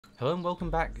Hello and welcome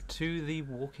back to The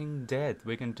Walking Dead.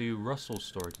 We're going to do Russell's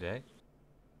story today.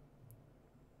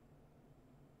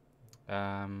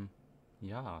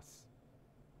 Yes.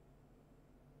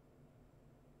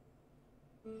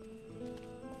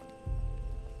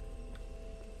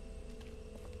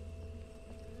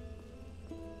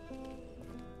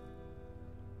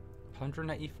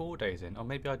 $184 in. Or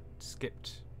maybe I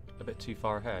skipped a bit too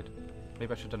far ahead.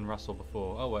 Maybe I should have done Russell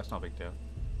before. Oh, well, it's not a big deal.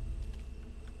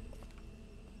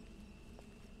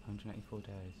 184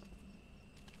 days.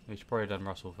 We should probably have done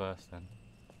Russell first then.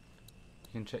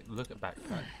 You can check, look at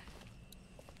backpack.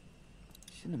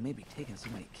 Shouldn't have maybe taken so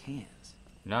many cans.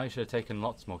 No, you should have taken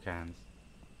lots more cans.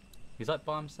 He's like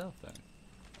by himself then.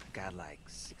 I got like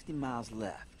 60 miles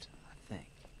left, I think.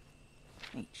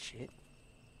 Ain't shit.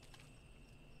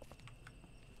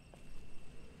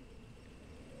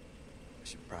 I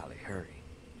should probably hurry.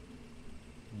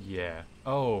 Yeah.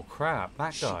 Oh crap,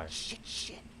 that guy.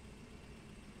 Shit.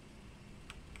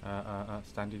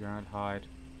 Stand your ground, hide.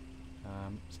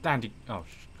 Oh,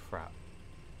 crap.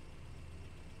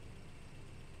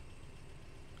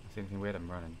 I see anything weird,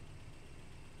 I'm running.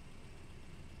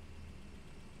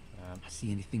 I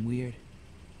see anything weird,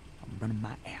 I'm running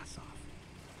my ass off.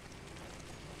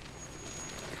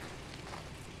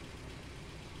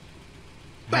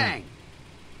 Bang!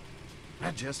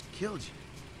 I just killed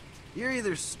you. You're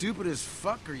either stupid as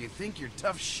fuck or you think you're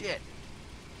tough shit.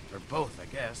 Or both, I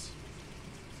guess.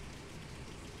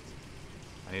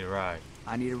 I need a ride.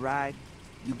 I need a ride,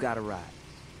 you got a ride.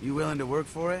 You willing to work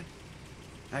for it?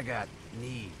 I got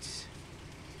needs.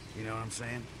 You know what I'm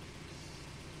saying?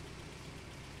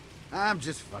 I'm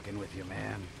just fucking with you,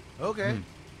 man. Okay.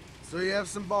 So you have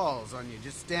some balls on you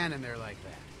just standing there like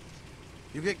that.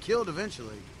 You get killed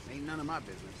eventually. Ain't none of my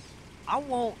business. I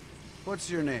won't. What's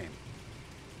your name?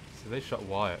 So they shot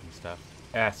Wyatt and stuff.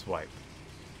 Ass wipe.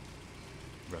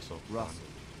 Russell.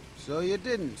 So you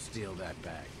didn't steal that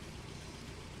bag.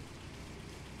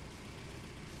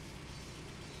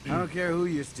 I don't care who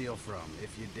you steal from,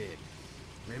 if you did.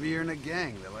 Maybe you're in a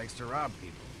gang that likes to rob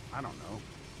people. I don't know.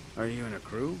 Are you in a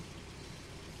crew?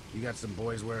 You got some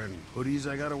boys wearing hoodies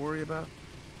I gotta worry about?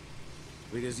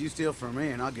 Because you steal from me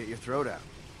and I'll get your throat out.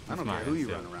 I don't care who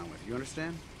you run around with, you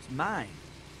understand? It's mine.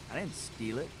 I didn't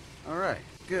steal it. Alright,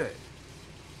 good.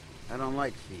 I don't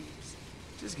like thieves.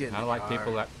 Just get in I the like car.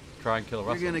 people that try and kill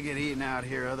Russell. You're gonna get eaten out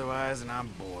here otherwise, and I'm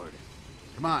bored.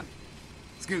 Come on,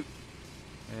 scoot.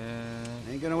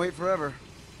 Ain't gonna wait forever.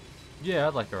 Yeah,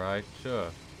 I'd like a ride. Sure.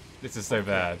 This is so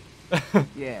bad.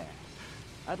 Yeah,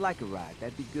 I'd like a ride,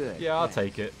 that'd be good. Yeah, I'll Thanks.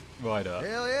 take it. Right up.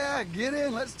 Hell yeah, get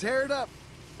in, let's tear it up.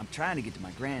 I'm trying to get to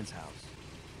my grand's house.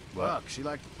 What? Fuck, she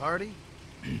like to party?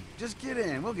 Just get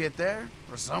in, we'll get there.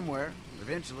 Or somewhere,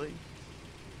 eventually.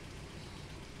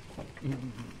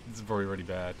 This is probably really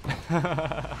bad.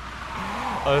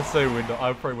 I was so winded.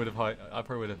 I probably would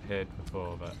have hid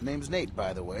before, but Name's Nate,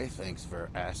 by the way, thanks for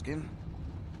asking.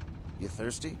 You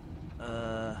thirsty?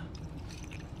 but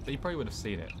you probably would have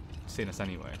seen us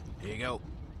anyway. Here you go.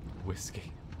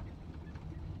 Whiskey.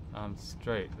 I'm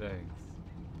straight, thanks.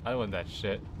 I don't want that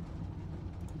shit.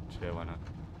 Sure, why not?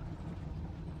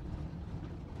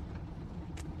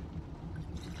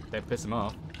 Don't piss him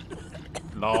off.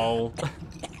 Lol.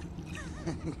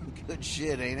 Good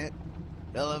shit, ain't it?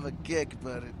 Hell of a kick,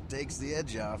 but it takes the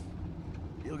edge off.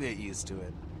 You'll get used to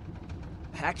it.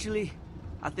 Actually,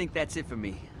 I think that's it for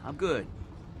me. I'm good.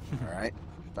 Alright,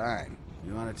 fine.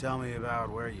 You want to tell me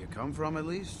about where you come from, at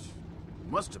least?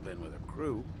 You must have been with a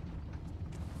crew.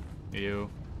 You.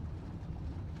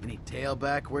 Any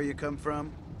tailback where you come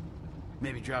from?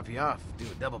 Maybe drop you off, do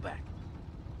a double back.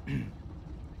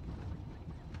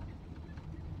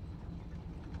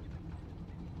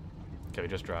 Can we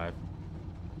just drive?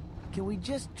 Can we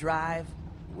just drive?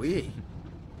 We?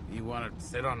 You want to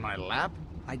sit on my lap?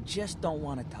 I just don't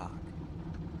want to talk.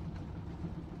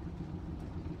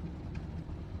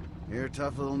 You're a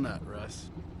tough little nut, Russ.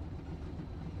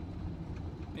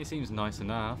 He seems nice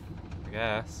enough, I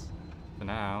guess. For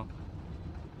now.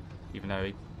 Even though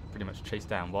he pretty much chased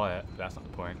down Wyatt, but that's not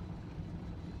the point.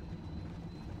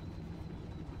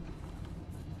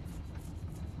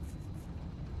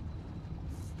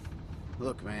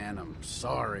 Look, man, I'm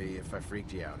sorry if I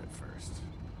freaked you out at first.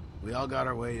 We all got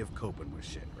our way of coping with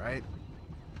shit, right?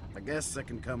 I guess I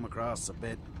can come across a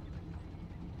bit...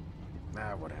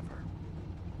 whatever.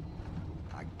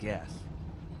 I guess.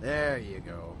 There you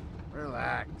go.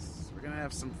 Relax. We're gonna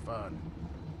have some fun.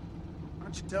 Why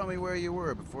don't you tell me where you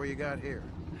were before you got here?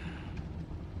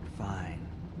 Fine.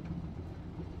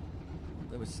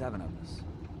 There were 7 of us.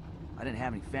 I didn't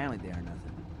have any family there or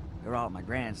nothing. They were all at my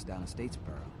grand's down in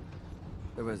Statesboro.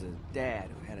 There was a dad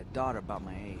who had a daughter about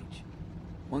my age.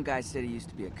 One guy said he used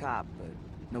to be a cop, but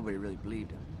nobody really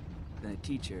believed him. Then a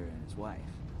teacher and his wife.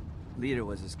 Leader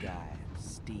was this guy,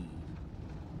 Steve.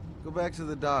 Go back to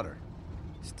the daughter.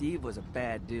 Steve was a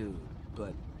bad dude,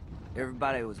 but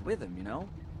everybody was with him, you know?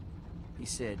 He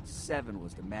said 7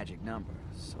 was the magic number,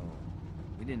 so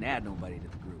we didn't add nobody to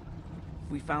the group.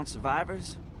 If we found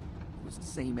survivors, it was the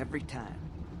same every time.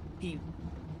 He...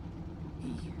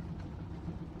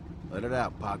 Let it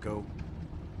out, Paco.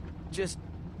 Just...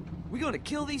 We gonna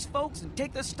kill these folks and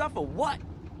take their stuff or what?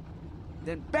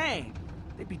 Then bang!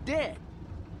 They'd be dead.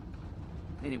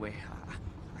 Anyway,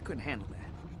 I couldn't handle that.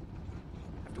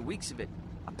 After weeks of it,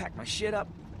 I packed my shit up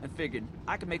and figured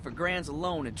I could make for grands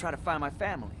alone and try to find my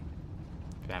family.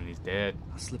 Family's dead.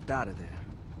 I slipped out of there.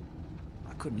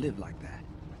 I couldn't live like that.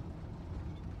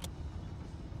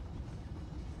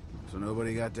 So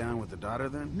nobody got down with the daughter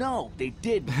then? No, they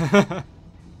didn't.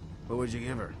 What would you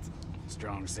give her?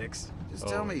 Strong 6? Just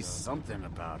tell me something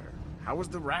about her. How was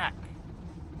the rack?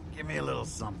 Give me a little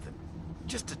something.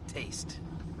 Just a taste.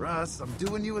 Russ, I'm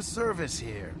doing you a service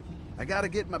here. I gotta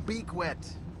get my beak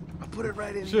wet. I'll put it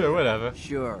right in Sure, here. whatever.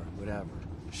 Sure, whatever.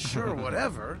 Sure,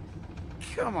 whatever?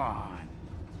 Come on.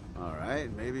 All right,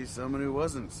 maybe someone who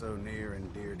wasn't so near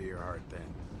and dear to your heart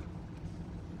then.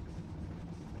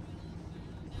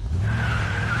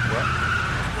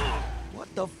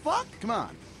 What the fuck? Come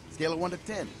on, scale of 1 to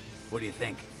 10. What do you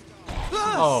think?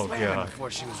 Oh, Slam her God.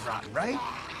 before she was rotten, right?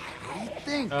 What do you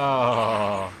think?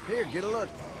 Oh. Here, get a look.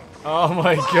 Oh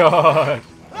my God.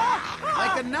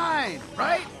 Like a 9,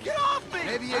 right? Get off me!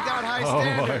 Maybe you got high Oh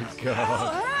standards. my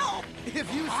God. Help!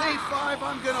 If you say 5,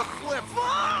 I'm gonna flip.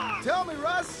 5! Tell me,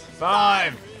 Russ.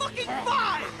 5. Fucking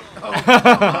 5! Oh,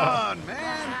 come on,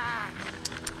 man.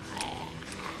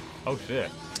 Oh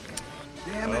shit.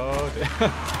 Damn it. Oh dear.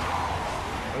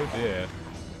 Oh dear.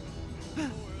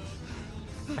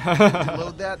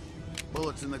 Load that.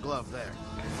 Bullets in the glove there.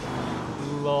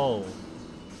 Lol.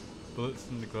 Bullets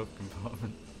in the glove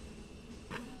compartment.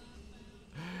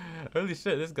 Holy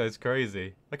shit, this guy's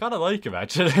crazy. I kinda like him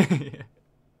actually.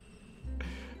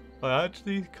 I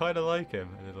actually kinda like him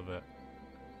a little bit.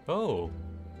 Oh.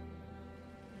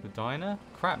 The diner?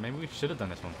 Crap, maybe we should have done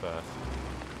this one first.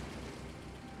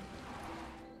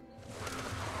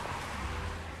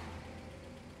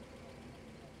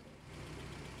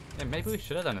 Yeah, maybe we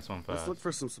should have done this one first. Let's look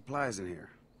for some supplies in here.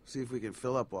 See if we can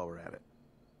fill up while we're at it.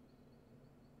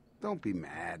 Don't be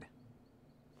mad.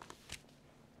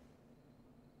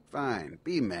 Fine,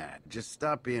 be mad. Just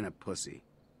stop being a pussy.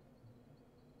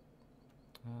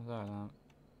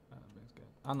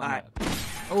 I'm not mad.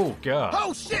 Oh god.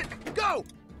 Oh shit! Go!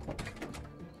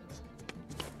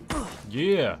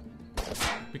 Yeah.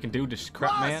 We can do this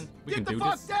crap, Ross, man. We can get do the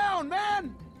fuck this. down,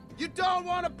 man! You don't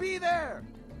want to be there!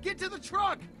 Get to the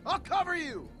truck! I'll cover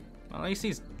you! Well, at least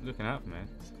he's looking out for me.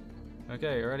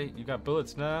 Okay, you ready? You got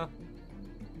bullets now?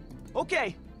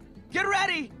 Okay, get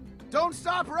ready! Don't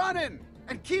stop running!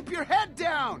 And keep your head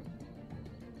down!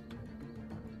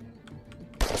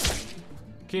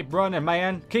 Keep running,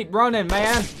 man. Keep running,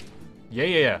 man.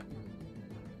 Yeah.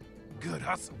 Good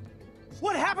hustle.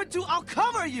 What happened to I'll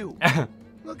cover you?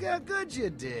 Look how good you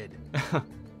did.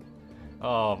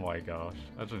 Oh my gosh.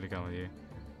 I just want to come with you.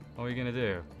 What are we gonna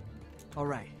do? All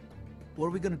right, what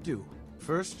are we gonna do?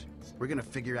 First, we're gonna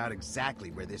figure out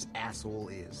exactly where this asshole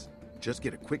is. Just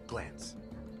get a quick glance.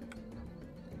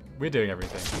 We're doing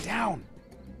everything. Down!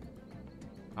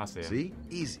 I see him. See?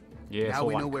 Easy. Yeah, it's now all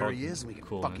we know like where he is and we can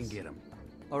coolness. fucking get him.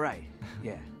 All right,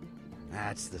 yeah.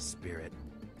 That's the spirit.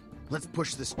 Let's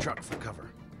push this truck for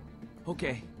cover.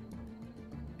 Okay.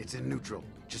 It's in neutral.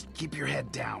 Just keep your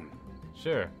head down.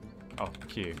 Sure. Oh,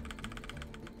 Q.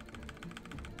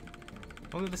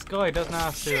 Well, this guy doesn't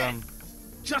have to,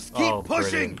 Just keep Oh,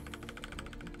 pushing! brilliant.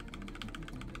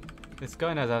 This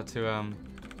guy knows how to,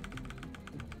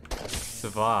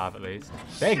 survive, at least.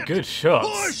 They're good shots.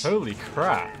 Push! Holy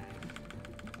crap.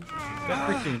 They're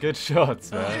freaking good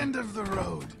shots, man. End of the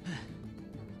road.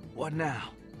 What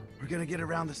now? We're gonna get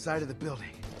around the side of the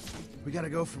building. We gotta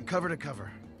go from cover to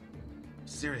cover.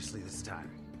 Seriously this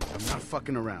time. I'm not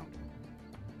fucking around.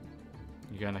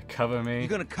 You gonna cover me? You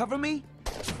gonna cover me?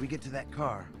 If we get to that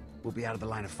car, we'll be out of the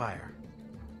line of fire.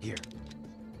 Here.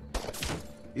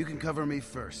 You can cover me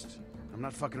first. I'm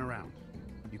not fucking around.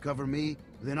 You cover me,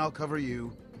 then I'll cover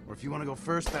you. Or if you want to go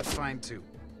first, that's fine too.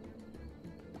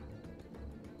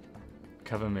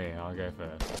 Cover me, I'll go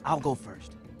first. I'll go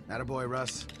first. Attaboy,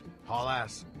 Russ. Haul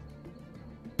ass.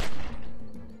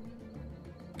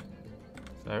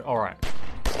 So, alright.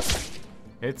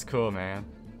 It's cool, man.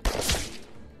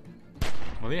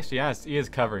 Well, yes, he is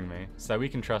covering me, so we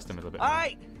can trust him a little bit All more.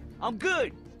 right, I'm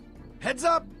good. Heads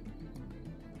up!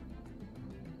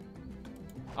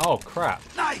 Oh, crap.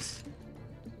 Nice!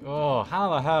 Oh,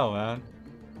 how the hell, man?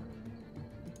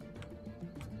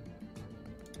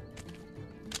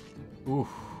 Oof.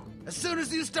 As soon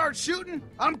as you start shooting,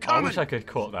 I'm I coming! wish I could have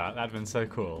caught that. That'd been so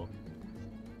cool.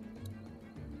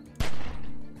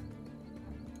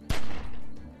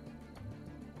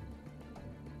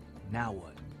 Now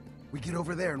what? We get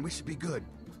over there and we should be good.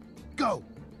 Go!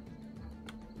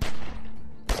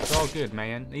 It's all good,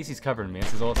 man. At least he's covering me.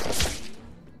 This is awesome.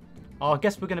 Oh, I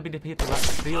guess we're gonna be the people that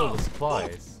steal the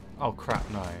supplies. Oh crap,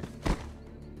 no.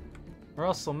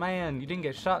 Russell, man, you didn't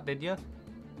get shot, did you?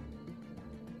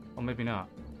 Or maybe not.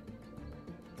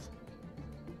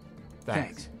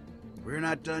 Thanks. We're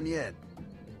not done yet.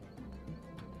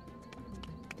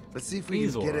 Let's see if we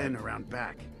He's can get alright. in around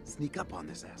back. Sneak up on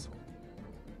this asshole.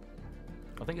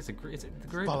 I think it's a is it the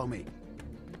group? Follow me.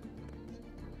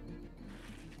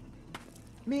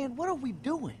 Man, what are we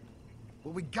doing?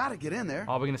 Well, we gotta get in there.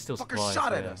 Oh, we're gonna steal Fucker supplies.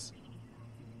 shot at yeah. us.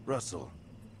 Russell,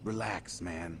 relax,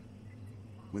 man.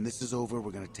 When this is over,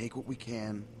 we're gonna take what we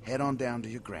can, head on down to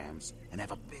your Grams, and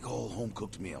have a big ol'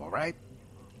 home-cooked meal, alright?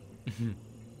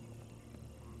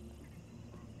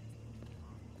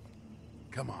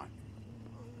 Come on.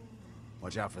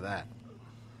 Watch out for that.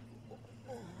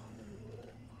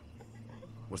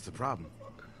 What's the problem?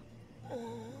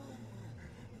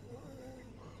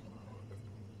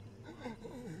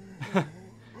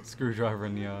 Screwdriver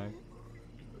in the eye.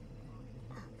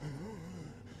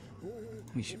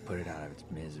 We should put it out of its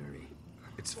misery.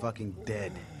 It's fucking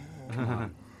dead. Come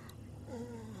on.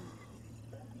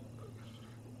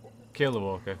 Kill the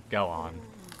walker. Go on.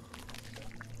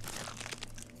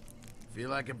 Feel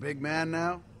like a big man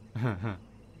now?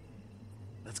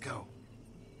 Let's go.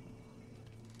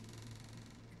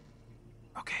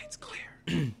 Okay, it's clear.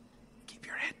 Keep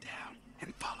your head down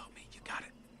and follow me. You got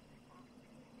it.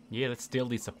 Yeah, let's steal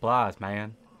these supplies,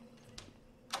 man.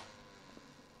 I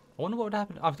wonder what would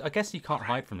happen. I guess you can't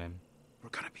hide from him. We're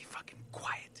gonna be fucking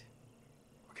quiet.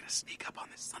 We're gonna sneak up on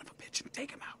this son of a bitch and take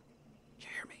him out. You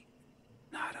hear me?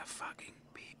 Not a fucking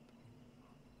peep.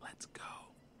 Let's go.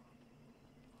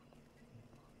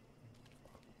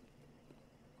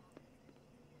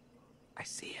 I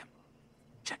see him.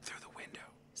 Check through the window.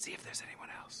 See if there's anyone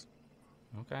else.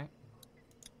 Okay.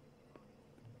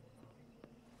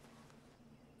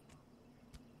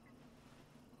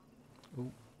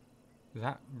 Ooh. Is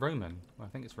that Roman? Well, I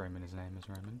think it's Roman. His name is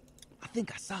Roman. I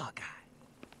think I saw a guy.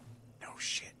 No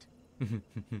shit.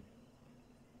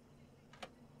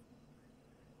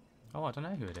 Oh, I don't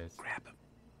know who it is. Grab him.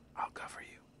 I'll cover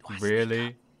you. Do I sneak Really?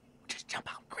 up? Just jump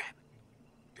out and grab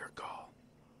it. Your call.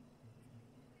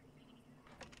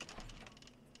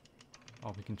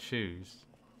 Oh, we can choose.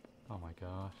 Oh my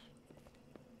gosh.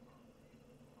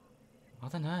 I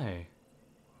don't know.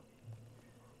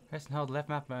 Press and hold left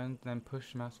map button, then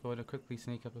push mouse forward to quickly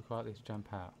sneak up and quietly jump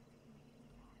out.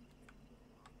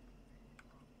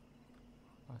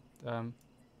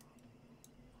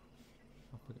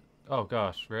 Oh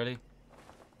gosh, really?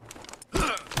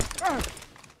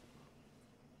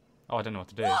 Oh, I don't know what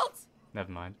to do. Walt!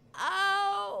 Never mind.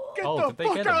 Ow! Get Oh, the did they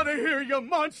fuck get him? out of here, you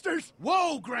monsters!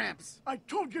 Whoa, Gramps! I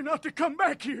told you not to come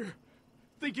back here.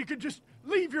 Think you could just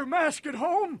leave your mask at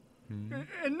home?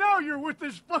 And now you're with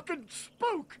this fucking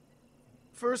spook.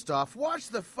 First off, watch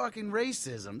the fucking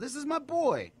racism. This is my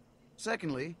boy.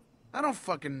 Secondly, I don't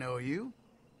fucking know you.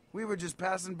 We were just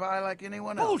passing by like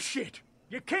anyone else. Bullshit!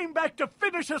 You came back to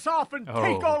finish us off and Oh.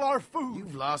 take all our food.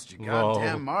 You've lost your Whoa.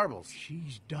 goddamn marbles.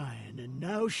 She's dying, and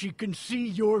now she can see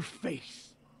your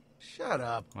face. Shut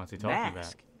up. What's he talking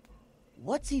Mask?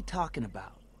 What's he talking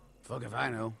about? Fuck if I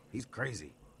know. He's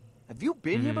crazy. Have you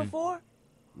been here before?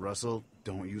 Russell,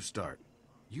 don't you start.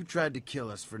 You tried to kill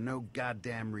us for no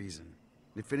goddamn reason.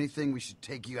 If anything, we should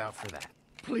take you out for that.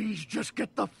 Please just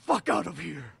get the fuck out of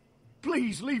here.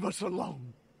 Please leave us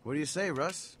alone. What do you say,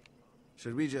 Russ?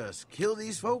 Should we just kill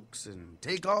these folks and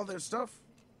take all their stuff?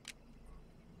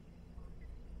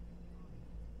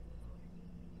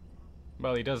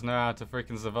 Well, he does know how to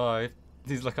freaking survive.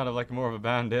 He's like kind of like more of a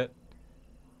bandit.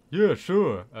 Yeah,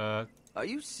 sure. Are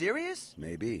you serious?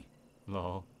 Maybe.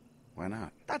 Lol. Why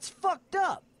not? That's fucked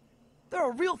up. There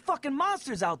are real fucking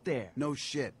monsters out there. No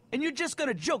shit. And you're just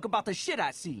gonna joke about the shit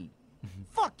I seen.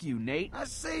 Fuck you, Nate. I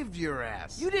saved your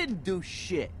ass. You didn't do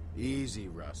shit. Easy,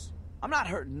 Russ. I'm not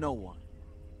hurting no one.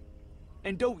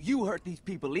 And don't you hurt these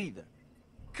people either.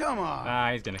 Come on.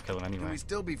 Ah, he's gonna kill him Can anyway. we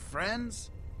still be friends?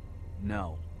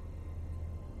 No.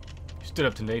 He stood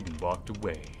up to Nate and walked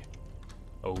away.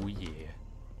 Oh yeah.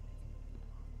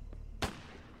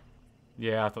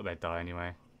 Yeah, I thought they'd die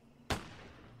anyway.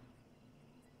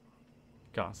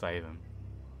 Can't save him.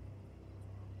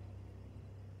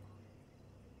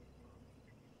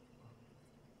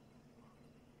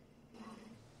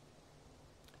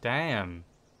 Damn.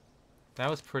 That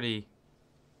was pretty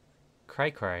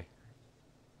cray-cray.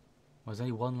 There's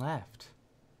only one left.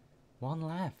 One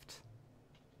left.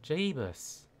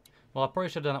 Jeebus. Well, I probably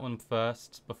should have done that one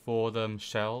first before the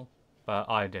shell, but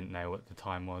I didn't know what the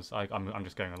time was. I'm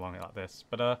just going along it like this.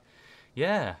 But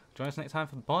yeah, join us next time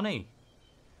for Bonnie,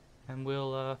 and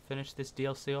we'll finish this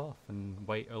DLC off and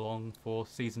wait along for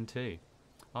Season 2.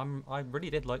 I really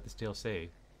did like this DLC.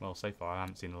 Well, so far I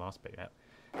haven't seen the last bit yet.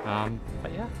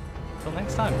 But yeah, till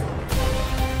next time.